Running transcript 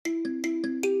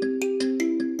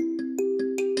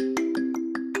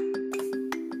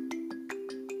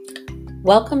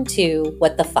Welcome to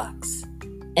What the Fox,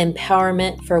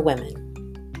 Empowerment for Women.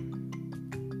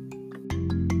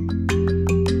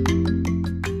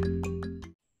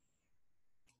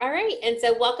 All right, and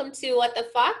so welcome to What the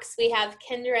Fox. We have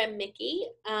Kendra and Muecke,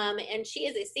 and she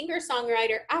is a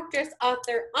singer-songwriter, actress,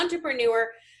 author, entrepreneur.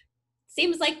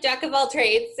 Seems like jack of all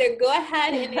trades. So go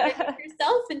ahead and introduce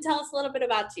yourself and tell us a little bit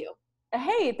about you.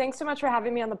 Hey, thanks so much for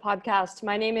having me on the podcast.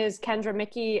 My name is Kendra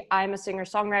Muecke. I'm a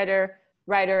singer-songwriter,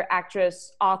 writer,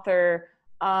 actress, author.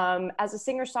 As a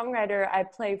singer-songwriter, I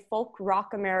play folk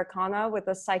rock Americana with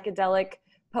a psychedelic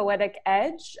poetic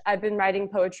edge. I've been writing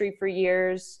poetry for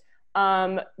years.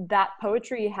 That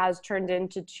poetry has turned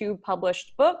into 2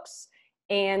 published books,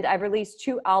 and I've released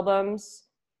 2 albums.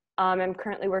 I'm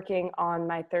currently working on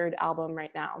my 3rd album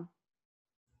right now.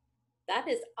 That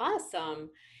is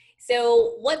awesome.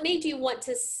 So what made you want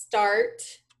to start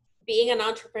being an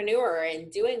entrepreneur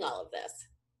and doing all of this?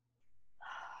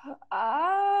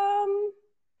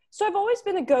 So I've always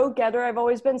been a go-getter. I've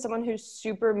always been someone who's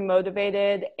super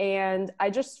motivated, and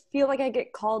I just feel like I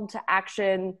get called to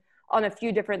action on a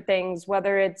few different things,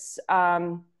 whether it's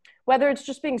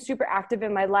just being super active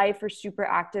in my life or super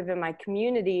active in my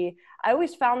community. I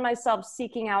always found myself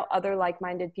seeking out other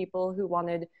like-minded people who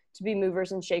wanted to be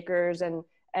movers and shakers and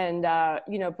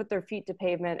put their feet to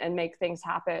pavement and make things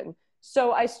happen.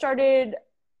 So I started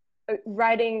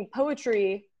writing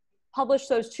poetry, published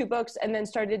those 2 books, and then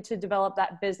started to develop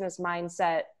that business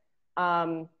mindset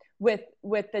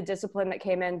with the discipline that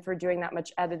came in for doing that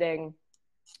much editing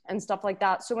and stuff like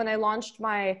that. So when I launched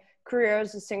my career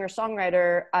as a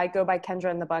singer-songwriter, I go by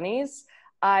Kendra and the Bunnies.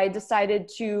 I decided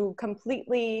to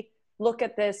completely look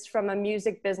at this from a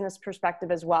music business perspective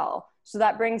as well. So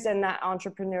that brings in that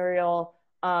entrepreneurial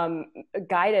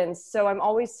guidance. So I'm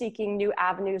always seeking new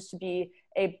avenues to be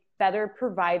a better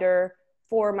provider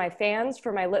for my fans,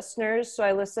 for my listeners. So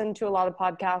I listen to a lot of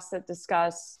podcasts that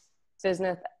discuss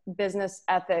business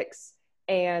ethics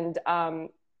and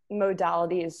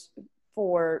modalities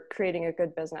for creating a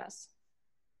good business.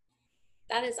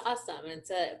 That is awesome. It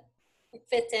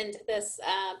fits into this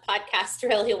podcast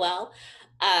really well.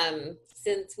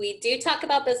 Since we do talk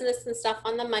about business and stuff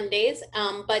on the Mondays,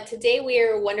 but today we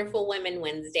are Wonderful Women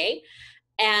Wednesday.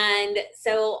 And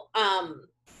so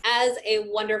as a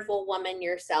wonderful woman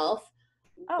yourself,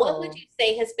 what would you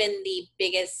say has been the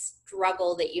biggest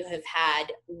struggle that you have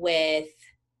had with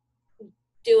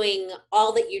doing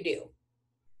all that you do?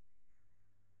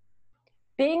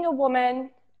 Being a woman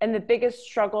and the biggest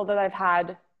struggle that I've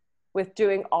had with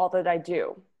doing all that I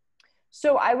do.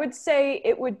 So I would say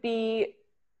it would be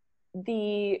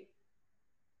the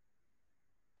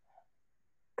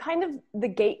kind of the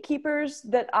gatekeepers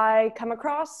that I come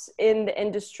across in the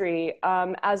industry.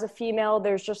 As a female,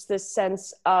 there's just this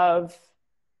sense of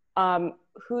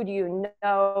who do you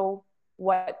know?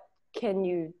 What can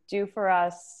you do for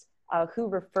us? Who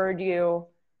referred you?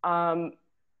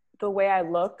 The way I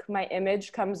look, my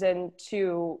image comes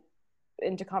into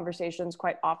conversations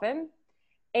quite often.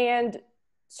 And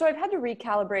so I've had to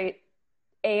recalibrate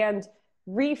and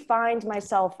re-find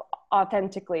myself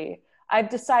authentically. I've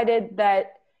decided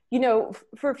that,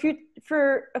 for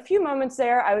a few moments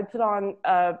there, I would put on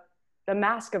a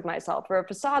mask of myself or a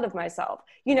facade of myself.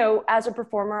 As a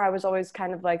performer, I was always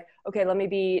kind of like, okay, let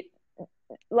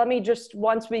me just,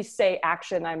 once we say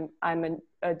action, I'm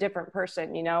a different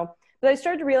person, But I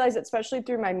started to realize, especially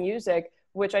through my music,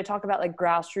 which I talk about like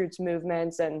grassroots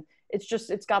movements, and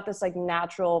it's got this like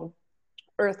natural,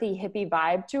 earthy, hippie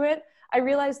vibe to it. I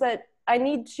realized that I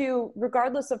need to,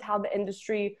 regardless of how the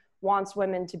industry wants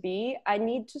women to be, I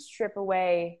need to strip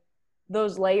away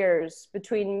those layers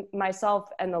between myself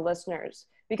and the listeners,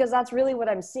 because that's really what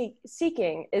I'm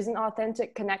seeking is an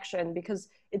authentic connection, because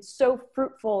it's so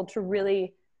fruitful to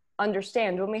really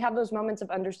understand. When we have those moments of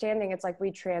understanding, it's like we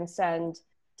transcend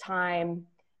time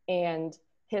and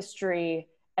history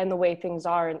and the way things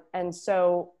are. And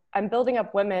so I'm building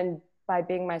up women by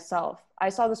being myself. I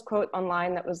saw this quote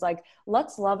online that was like,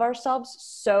 let's love ourselves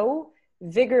so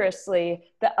vigorously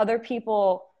that other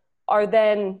people are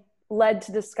then led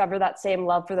to discover that same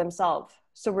love for themselves.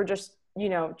 So we're just,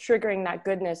 triggering that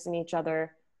goodness in each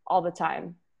other all the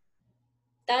time.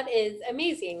 That is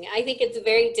amazing. I think it's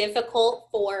very difficult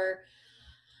for,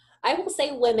 I will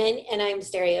say women, and I'm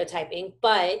stereotyping,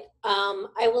 but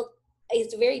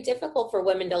it's very difficult for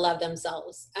women to love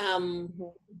themselves.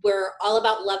 We're all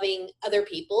about loving other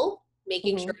people,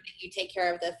 making sure that you take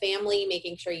care of the family,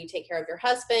 making sure you take care of your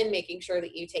husband, making sure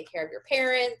that you take care of your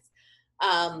parents.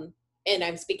 And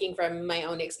I'm speaking from my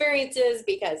own experiences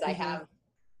because I have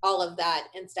all of that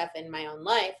and stuff in my own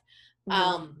life.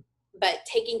 but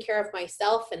taking care of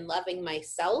myself and loving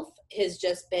myself has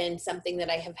just been something that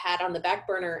I have had on the back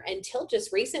burner until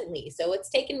just recently. So it's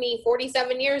taken me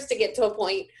 47 years to get to a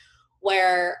point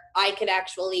where I could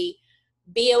actually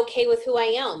be okay with who I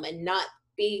am and not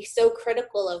be so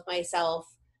critical of myself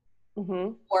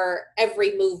Mm-hmm. for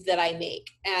every move that I make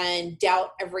and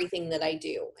doubt everything that I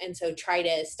do. And so try to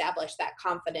establish that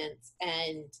confidence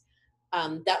and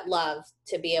that love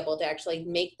to be able to actually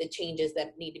make the changes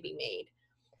that need to be made.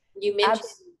 You mentioned,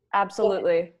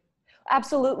 Absolutely.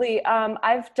 Absolutely.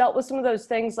 I've dealt with some of those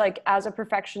things like as a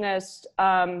perfectionist.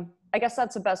 I guess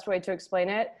that's the best way to explain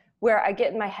it, where I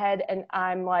get in my head and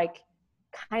I'm like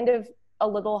kind of a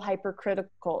little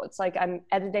hypercritical. It's like I'm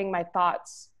editing my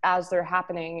thoughts as they're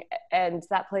happening, and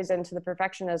that plays into the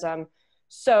perfectionism.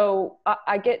 So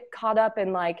I get caught up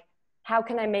in like, how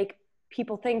can I make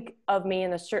people think of me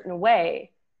in a certain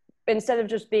way instead of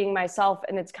just being myself?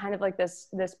 And it's kind of like this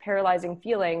paralyzing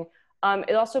feeling.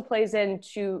 It also plays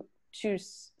into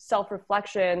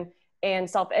self-reflection and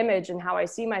self-image and how I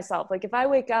see myself. Like if I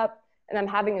wake up and I'm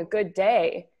having a good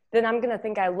day, then I'm going to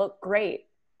think I look great,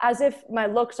 as if my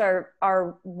looks are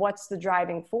what's the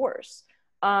driving force.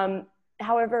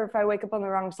 However, if I wake up on the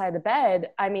wrong side of the bed,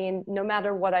 I mean, no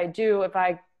matter what I do, if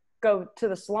I go to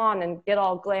the salon and get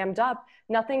all glammed up,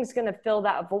 nothing's going to fill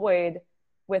that void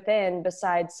within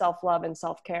besides self-love and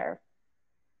self-care.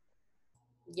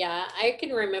 yeah, I can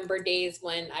remember days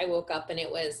when I woke up and it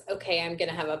was, okay, I'm going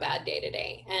to have a bad day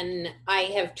today. And I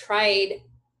have tried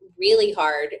really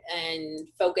hard and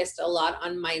focused a lot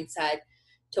on mindset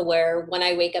to where when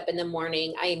I wake up in the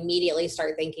morning, I immediately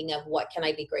start thinking of what can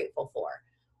I be grateful for?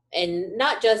 And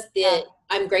not just Yeah. that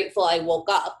I'm grateful I woke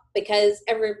up, because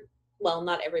well,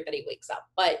 not everybody wakes up,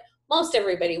 but most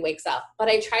everybody wakes up. But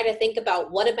I try to think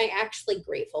about what am I actually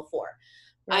grateful for?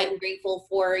 Right. I'm grateful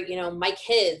for, my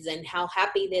kids and how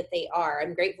happy that they are.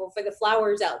 I'm grateful for the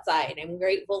flowers outside. I'm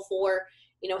grateful for,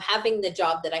 having the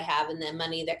job that I have and the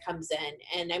money that comes in.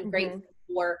 And I'm Mm-hmm. grateful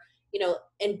for,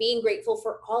 and being grateful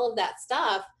for all of that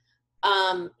stuff,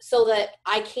 so that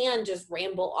I can just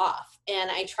ramble off.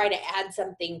 And I try to add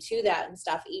something to that and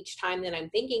stuff each time that I'm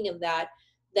thinking of that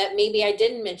maybe I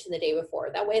didn't mention the day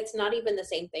before. That way it's not even the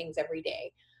same things every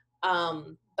day.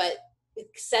 But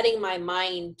setting my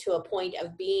mind to a point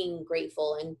of being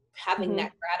grateful and having Mm-hmm.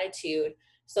 that gratitude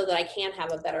so that I can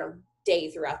have a better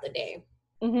day throughout the day.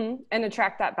 Mm-hmm. And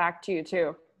attract that back to you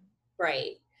too.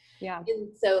 Right. Yeah. And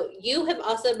so you have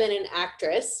also been an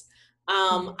actress.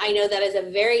 Mm-hmm. I know that is a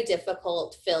very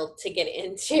difficult field to get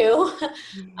into.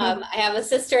 I have a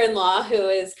sister-in-law who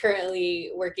is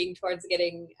currently working towards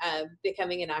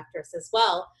becoming an actress as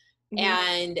well. Mm-hmm.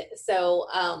 And so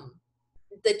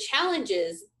the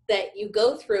challenges that you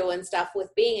go through and stuff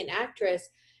with being an actress,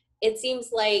 it seems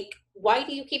like, why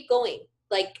do you keep going?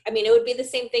 Like, I mean, it would be the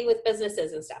same thing with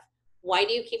businesses and stuff. Why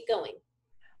do you keep going?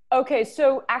 Okay,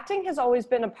 so acting has always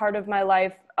been a part of my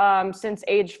life. Since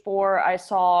age 4, I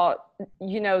saw,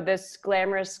 this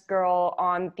glamorous girl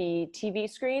on the TV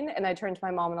screen, and I turned to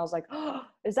my mom and I was like, "Oh,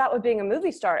 is that what being a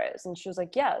movie star is?" And she was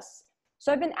like, "Yes."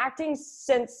 So I've been acting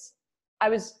since I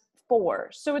was 4.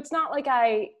 So it's not like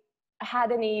I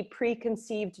had any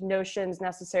preconceived notions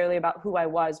necessarily about who I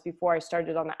was before I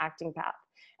started on the acting path.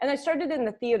 And I started in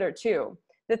the theater too.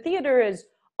 The theater is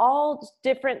all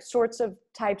different sorts of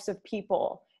types of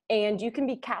people, and you can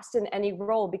be cast in any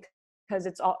role because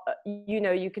it's all,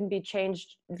 you can be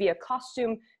changed via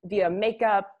costume, via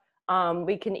makeup.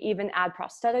 We can even add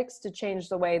prosthetics to change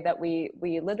the way that we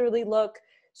literally look.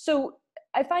 So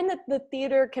I find that the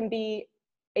theater can be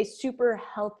a super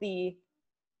healthy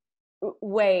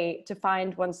way to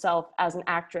find oneself as an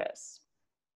actress.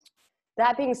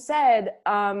 That being said,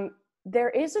 there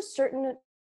is a certain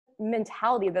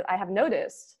mentality that I have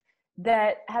noticed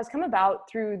that has come about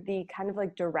through the kind of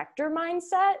like director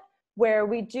mindset, where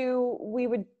we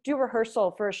would do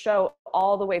rehearsal for a show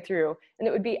all the way through, and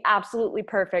it would be absolutely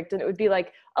perfect, and it would be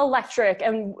like electric,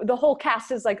 and the whole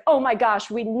cast is like, oh my gosh,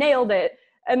 we nailed it.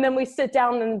 And then we sit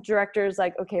down and the director is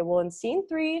like, okay, well, in scene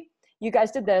 3 you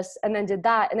guys did this and then did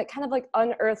that, and it kind of like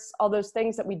unearths all those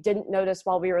things that we didn't notice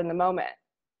while we were in the moment,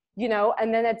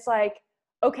 and then it's like,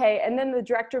 okay, and then the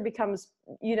director becomes,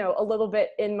 a little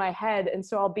bit in my head. And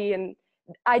so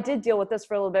I did deal with this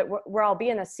for a little bit, where I'll be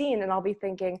in a scene and I'll be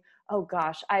thinking, oh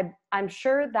gosh, I'm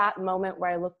sure that moment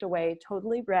where I looked away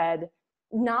totally read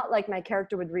not like my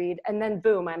character would read, and then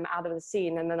boom, I'm out of the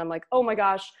scene, and then I'm like, oh my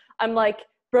gosh, I'm like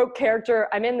broke character,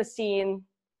 I'm in the scene.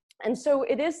 And so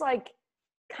it is like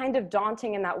kind of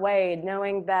daunting in that way,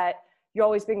 knowing that you're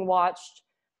always being watched.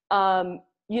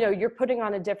 You're putting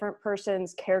on a different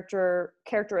person's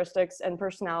characteristics and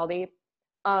personality,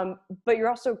 but you're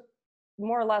also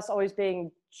more or less always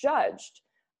being judged.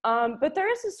 But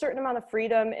there is a certain amount of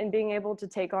freedom in being able to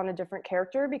take on a different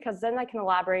character, because then I can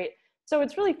elaborate. So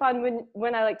it's really fun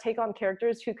when I like take on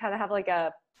characters who kind of have like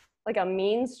a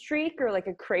mean streak or like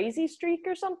a crazy streak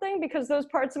or something, because those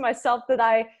parts of myself that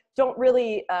I don't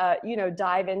really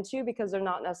dive into, because they're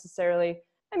not necessarily,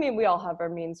 I mean, we all have our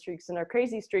mean streaks and our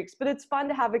crazy streaks, but it's fun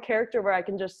to have a character where I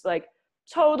can just like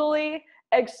totally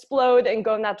explode and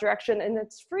go in that direction. And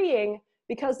it's freeing,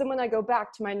 because then when I go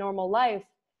back to my normal life,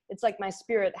 it's like my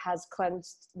spirit has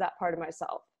cleansed that part of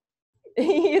myself.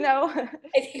 You know?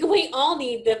 I think we all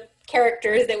need the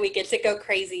characters that we get to go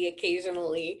crazy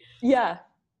occasionally. Yeah.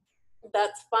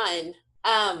 That's fun.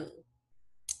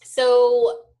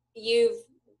 So you've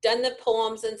done the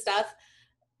poems and stuff,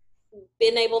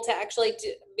 been able to actually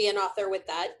be an author with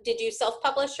that. Did you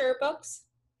self-publish your books?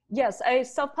 Yes, I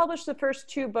self-published the first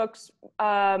two books,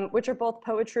 which are both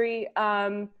poetry,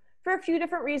 for a few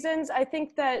different reasons. I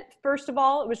think that, first of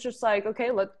all, it was just like,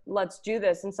 okay, let's do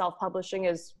this. And self-publishing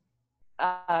is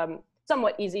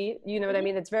somewhat easy. You know what I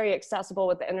mean? It's very accessible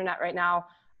with the internet right now,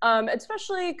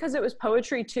 especially because it was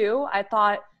poetry too. I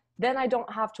thought, then I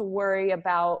don't have to worry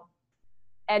about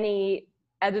any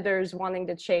editors wanting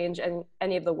to change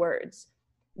any of the words.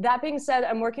 That being said,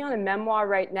 I'm working on a memoir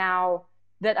right now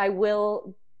that I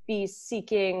will be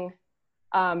seeking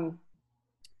a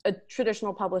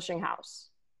traditional publishing house.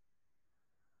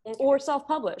 Okay. Or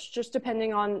self-published, just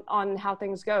depending on how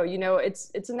things go. You know,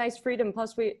 it's a nice freedom.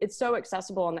 Plus, it's so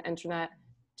accessible on the internet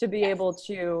to be able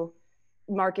to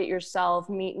market yourself,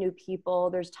 meet new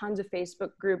people. There's tons of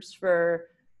Facebook groups for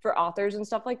authors and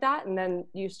stuff like that. And then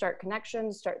you start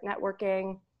connections, start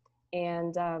networking,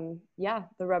 and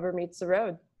the rubber meets the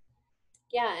road.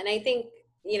 Yeah, and I think,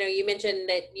 you mentioned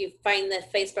that you find the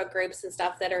Facebook groups and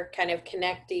stuff that are kind of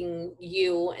connecting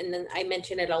you. And then I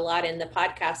mention it a lot in the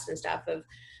podcast and stuff, of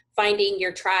finding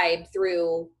your tribe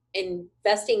through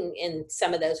investing in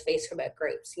some of those Facebook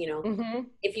groups.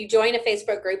 If you join a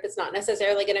Facebook group, it's not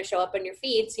necessarily going to show up on your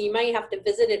feed. So you might have to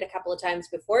visit it a couple of times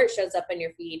before it shows up on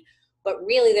your feed. But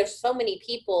really, there's so many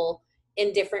people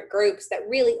in different groups that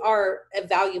really are a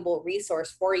valuable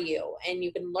resource for you. And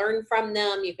you can learn from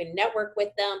them. You can network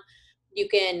with them. You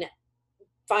can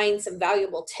find some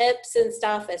valuable tips and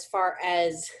stuff as far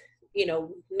as,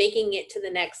 making it to the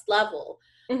next level.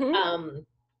 Mm-hmm.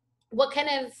 What kind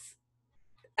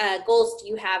of goals do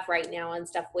you have right now and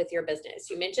stuff with your business?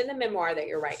 You mentioned the memoir that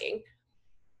you're writing.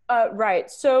 Right.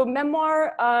 So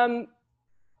memoir,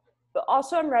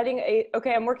 also I'm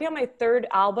I'm working on my third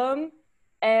album,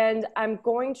 and I'm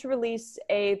going to release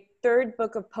a third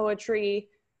book of poetry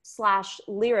 /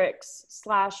 lyrics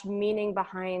 / meaning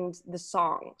behind the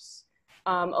songs,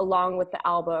 along with the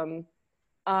album.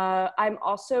 I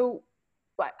also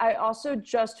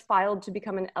just filed to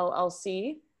become an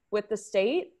LLC with the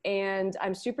state, and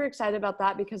I'm super excited about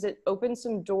that, because it opens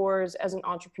some doors as an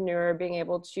entrepreneur, being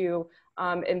able to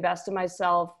invest in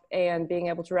myself and being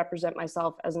able to represent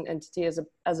myself as an entity,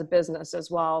 as a business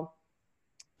as well.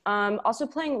 Also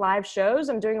playing live shows.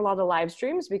 I'm doing a lot of live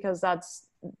streams, because that's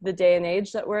the day and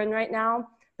age that we're in right now.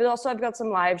 But also I've got some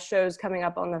live shows coming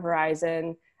up on the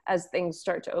horizon as things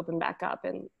start to open back up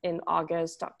in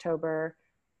August, October,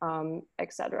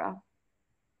 etc.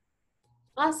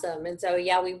 Awesome. And so,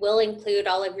 we will include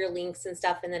all of your links and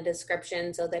stuff in the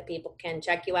description so that people can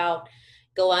check you out,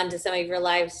 go on to some of your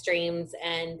live streams,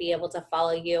 and be able to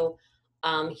follow you,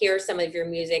 hear some of your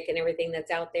music and everything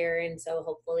that's out there. And so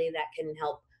hopefully that can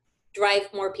help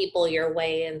drive more people your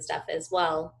way and stuff as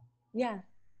well. Yeah.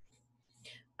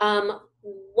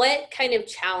 What kind of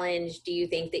challenge do you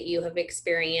think that you have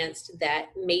experienced that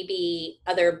maybe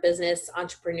other business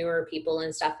entrepreneur people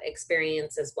and stuff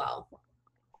experience as well?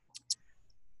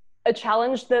 A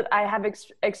challenge that I have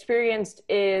experienced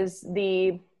is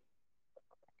the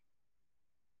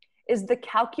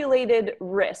calculated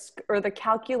risk, or the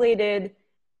calculated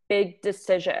big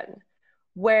decision,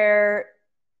 where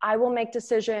I will make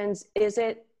decisions. Is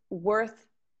it worth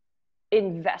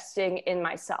investing in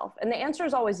myself? And the answer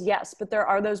is always yes, but there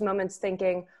are those moments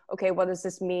thinking, okay, what does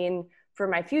this mean for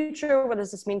my future? What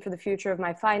does this mean for the future of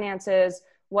my finances?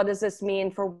 What does this mean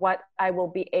for what I will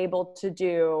be able to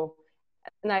do?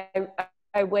 And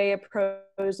I weigh a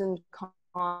pros and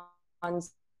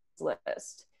cons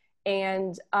list.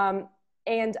 And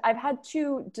I've had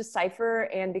to decipher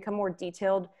and become more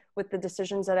detailed with the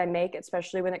decisions that I make,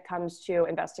 especially when it comes to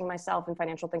investing myself and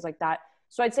financial things like that.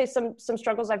 So I'd say some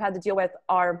struggles I've had to deal with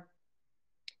are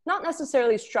not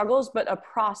necessarily struggles, but a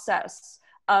process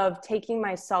of taking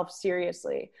myself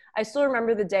seriously. I still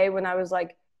remember the day when I was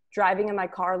like driving in my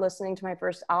car, listening to my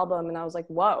first album, and I was like,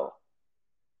 whoa,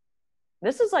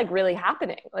 this is like really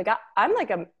happening. Like I'm like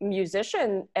a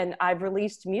musician and I've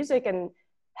released music and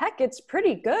heck, it's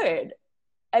pretty good.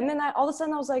 And then all of a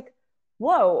sudden I was like,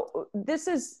 whoa, this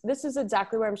is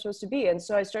exactly where I'm supposed to be. And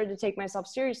so I started to take myself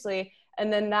seriously.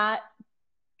 And then that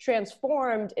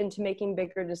transformed into making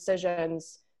bigger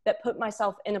decisions that put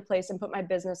myself in a place and put my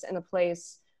business in a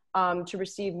place to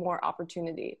receive more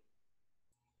opportunity.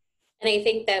 And I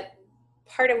think that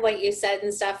part of what you said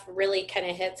and stuff really kind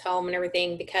of hits home and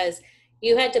everything, because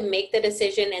you had to make the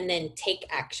decision and then take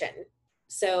action.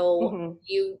 So Mm-hmm.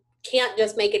 you can't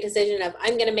just make a decision of,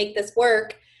 I'm going to make this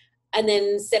work, and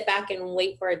then sit back and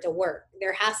wait for it to work.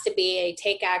 There has to be a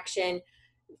take action,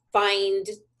 find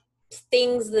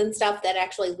things and stuff that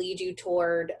actually lead you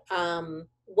toward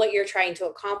what you're trying to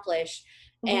accomplish,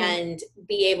 Mm-hmm. and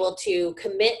be able to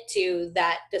commit to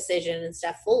that decision and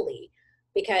stuff fully.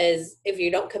 Because if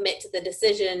you don't commit to the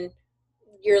decision,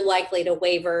 you're likely to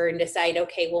waver and decide,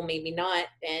 okay, well, maybe not.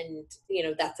 And,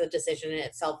 that's a decision in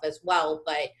itself as well.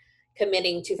 But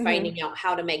committing to Mm-hmm. finding out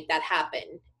how to make that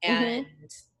happen. Mm-hmm.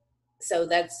 And so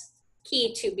that's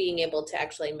key to being able to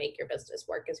actually make your business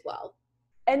work as well.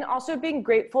 And also being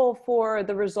grateful for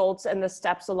the results and the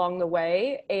steps along the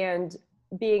way, and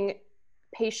being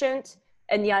patient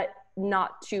and yet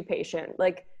not too patient.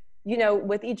 Like,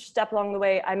 with each step along the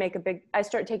way, I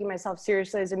start taking myself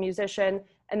seriously as a musician,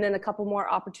 and then a couple more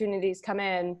opportunities come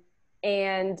in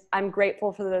and I'm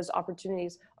grateful for those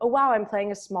opportunities. Oh, wow, I'm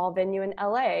playing a small venue in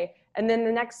LA. And then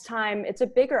the next time it's a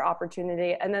bigger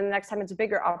opportunity. And then the next time it's a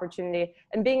bigger opportunity,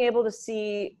 and being able to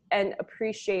see and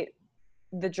appreciate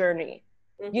the journey.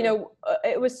 Mm-hmm.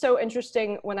 It was so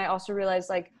interesting when I also realized,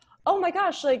 like, oh my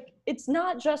gosh, like, it's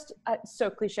not just so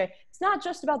cliche. It's not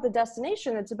just about the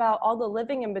destination. It's about all the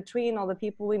living in between, all the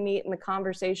people we meet and the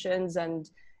conversations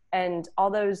and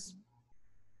all those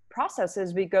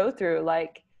processes we go through,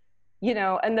 like,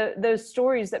 and those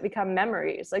stories that become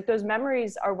memories. Like, those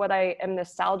memories are what I am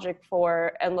nostalgic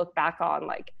for and look back on,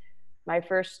 like my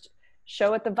first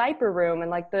show at the Viper Room, and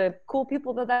like the cool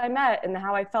people that I met and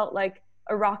how I felt like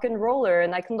a rock and roller.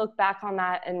 And I can look back on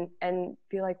that and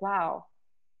be like, wow,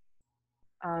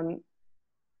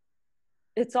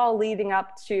 it's all leading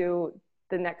up to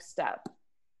the next step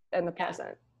and the Yeah.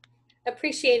 present.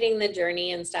 Appreciating the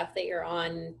journey and stuff that you're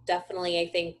on definitely, I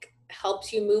think,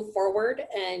 helps you move forward,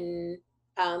 and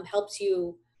helps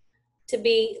you to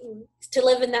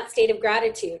live in that state of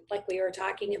gratitude, like we were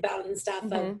talking about and stuff,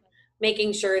 of Mm-hmm.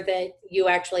 making sure that you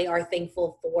actually are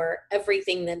thankful for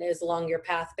everything that is along your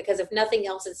path. Because if nothing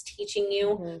else, it's teaching you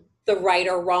Mm-hmm. the right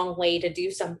or wrong way to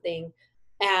do something.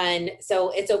 And so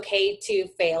it's okay to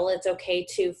fail. It's okay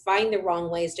to find the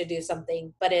wrong ways to do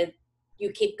something, but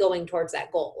you keep going towards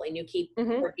that goal, and you keep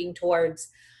Mm-hmm. working towards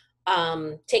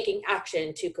taking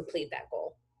action to complete that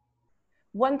goal.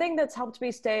 One thing that's helped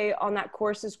me stay on that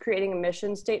course is creating a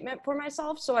mission statement for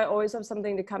myself. So I always have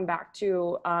something to come back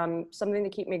to, something to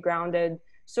keep me grounded.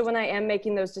 So when I am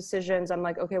making those decisions, I'm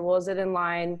like, okay, well, is it in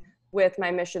line with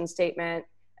my mission statement?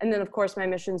 And then, of course, my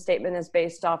mission statement is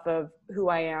based off of who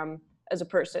I am as a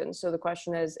person. So the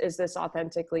question is this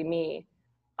authentically me?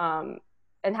 And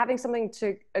having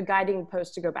a guiding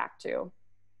post to go back to.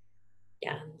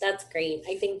 Yeah, that's great.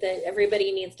 I think that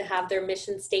everybody needs to have their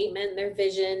mission statement, their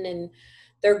vision, and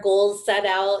their goals set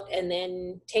out, and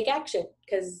then take action,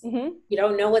 because Mm-hmm. you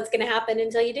don't know what's going to happen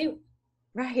until you do.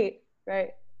 Right,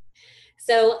 right.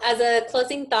 So, as a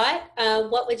closing thought,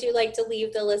 what would you like to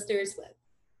leave the listeners with?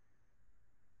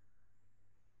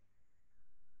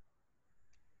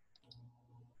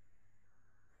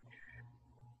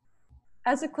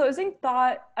 As a closing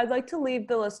thought, I'd like to leave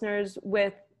the listeners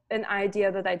with an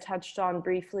idea that I touched on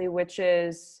briefly, which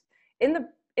is in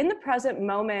the present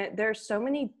moment, there are so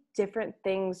many different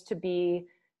things to be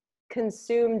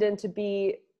consumed and to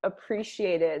be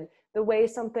appreciated. The way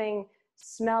something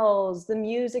smells, the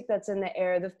music that's in the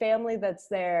air, the family that's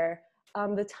there,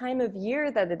 the time of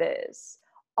year that it is.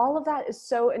 All of that is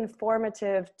so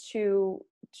informative to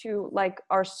like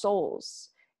our souls.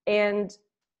 And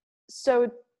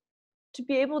so to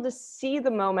be able to see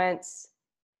the moments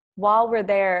while we're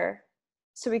there,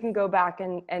 so we can go back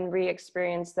and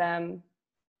re-experience them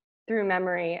through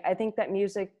memory. I think that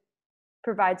music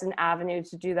provides an avenue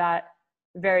to do that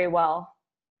very well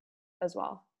as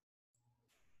well.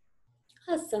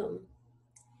 Awesome.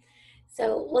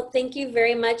 So, well, thank you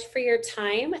very much for your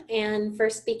time and for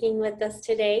speaking with us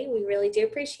today. We really do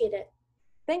appreciate it.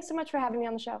 Thanks so much for having me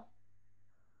on the show.